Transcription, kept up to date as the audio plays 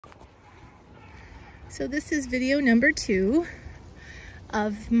So this is video number 2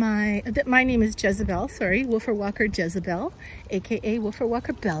 of my name is Jezebel, sorry, Woofer Walker Jezebel, aka Woofer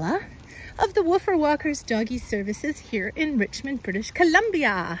Walker Bella, of the Woofer Walkers Doggy Services here in Richmond, British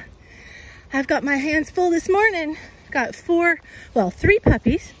Columbia. I've got my hands full this morning. Got 3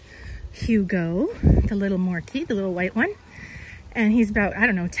 puppies. Hugo, the little Morky, the little white one. And he's about, I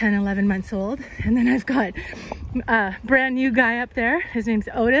don't know, 10, 11 months old. And then I've got a brand new guy up there. His name's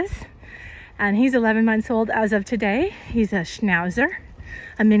Otis. And he's 11 months old as of today. He's a schnauzer,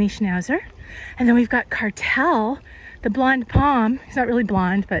 a mini schnauzer. And then we've got Cartel, the blonde pom. He's not really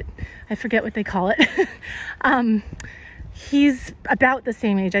blonde, but I forget what they call it. He's about the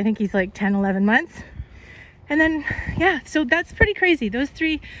same age. I think he's like 10, 11 months. And then, yeah, so that's pretty crazy. Those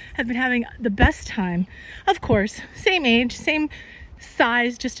 3 have been having the best time. Of course, same age, same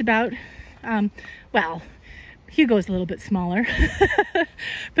size, just about. Well, Hugo's a little bit smaller.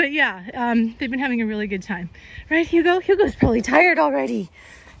 But yeah, they've been having a really good time. Right, Hugo? Hugo's probably tired already.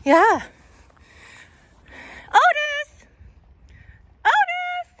 Yeah. Otis!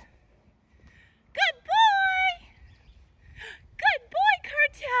 Otis! Good boy! Good boy,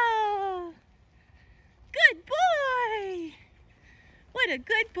 Cartel! Good boy! What a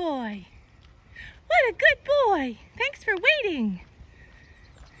good boy! What a good boy! Thanks for waiting.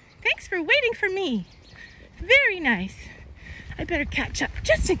 Thanks for waiting for me. Very nice. I better catch up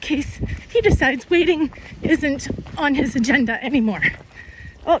just in case he decides waiting isn't on his agenda anymore.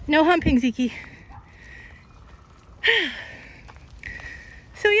 Oh, no humping, Zeke.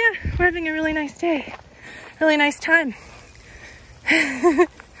 So yeah, we're having a really nice day. Really nice time.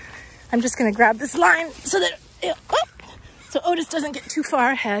 I'm just gonna grab this line so that so Otis doesn't get too far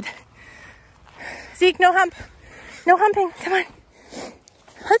ahead. Zeke, no hump. No humping. Come on.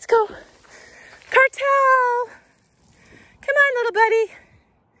 Let's go. Cartel! Come on, little buddy.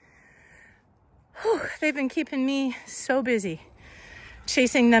 Whew, they've been keeping me so busy.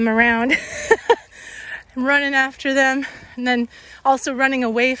 Chasing them around. Running after them. And then also running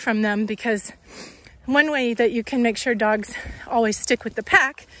away from them, because one way that you can make sure dogs always stick with the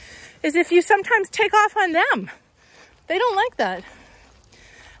pack is if you sometimes take off on them. They don't like that.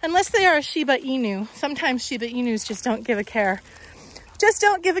 Unless they are a Shiba Inu. Sometimes Shiba Inus just don't give a care. Just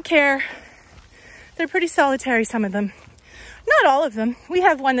don't give a care. They're pretty solitary, some of them. Not all of them. We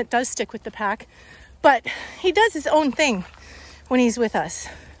have one that does stick with the pack, but he does his own thing when he's with us.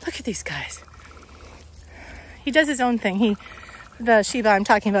 Look at these guys. He does his own thing. The Shiba I'm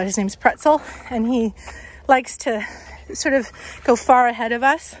talking about, his name's Pretzel, and he likes to sort of go far ahead of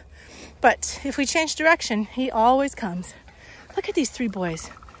us. But if we change direction, he always comes. Look at these 3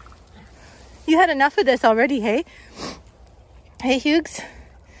 boys. You had enough of this already, hey? Hey, Hugs?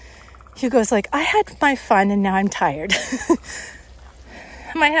 Hugo's like, I had my fun and now I'm tired. I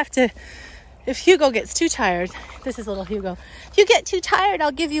might have to, if Hugo gets too tired, this is little Hugo. If you get too tired,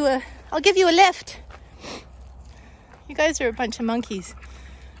 I'll give you a lift. You guys are a bunch of monkeys.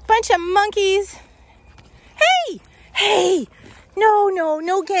 Bunch of monkeys. Hey! Hey!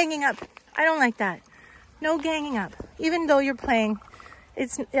 No ganging up. I don't like that. No ganging up. Even though you're playing,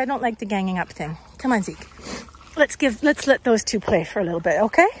 I don't like the ganging up thing. Come on, Zeke. Let's let those 2 play for a little bit,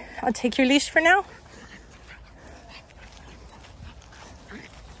 okay? I'll take your leash for now.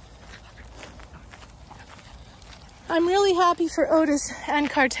 I'm really happy for Otis and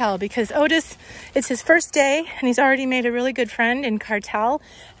Cartel, because Otis, it's his first day and he's already made a really good friend in Cartel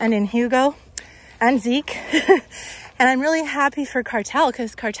and in Hugo and Zeke. And I'm really happy for Cartel,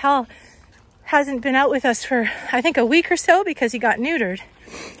 because Cartel hasn't been out with us for, I think, a week or so, because he got neutered.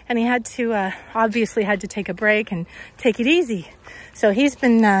 And he had to, obviously had to take a break and take it easy. So he's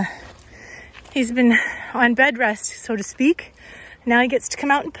been on bed rest, so to speak. Now he gets to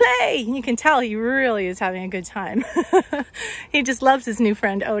come out and play. You can tell he really is having a good time. He just loves his new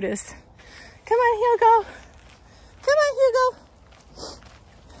friend, Otis. Come on, Hugo. Come on, Hugo.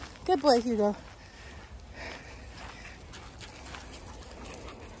 Good boy, Hugo.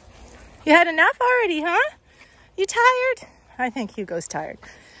 You had enough already, huh? You tired? I think Hugo's tired.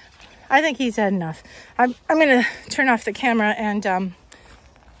 I think he's had enough. I'm gonna turn off the camera and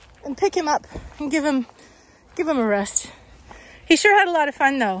pick him up and give him a rest. He sure had a lot of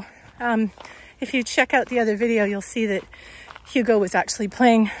fun though. If you check out the other video, you'll see that Hugo was actually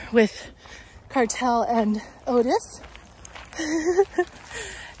playing with Cartel and Otis.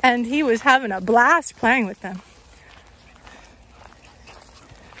 And he was having a blast playing with them.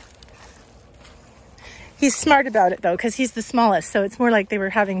 He's smart about it though, because he's the smallest, so it's more like they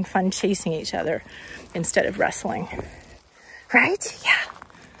were having fun chasing each other instead of wrestling. Right? Yeah.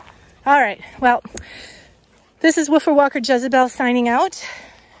 All right, well, this is Woofer Walker Jezebel signing out.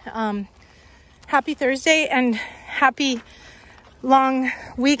 happy Thursday and happy long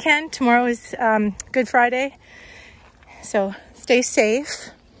weekend. Tomorrow is Good Friday. So stay safe.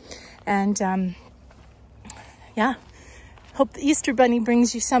 And yeah, hope the Easter Bunny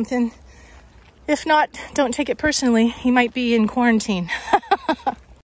brings you something. If not, don't take it personally. He might be in quarantine.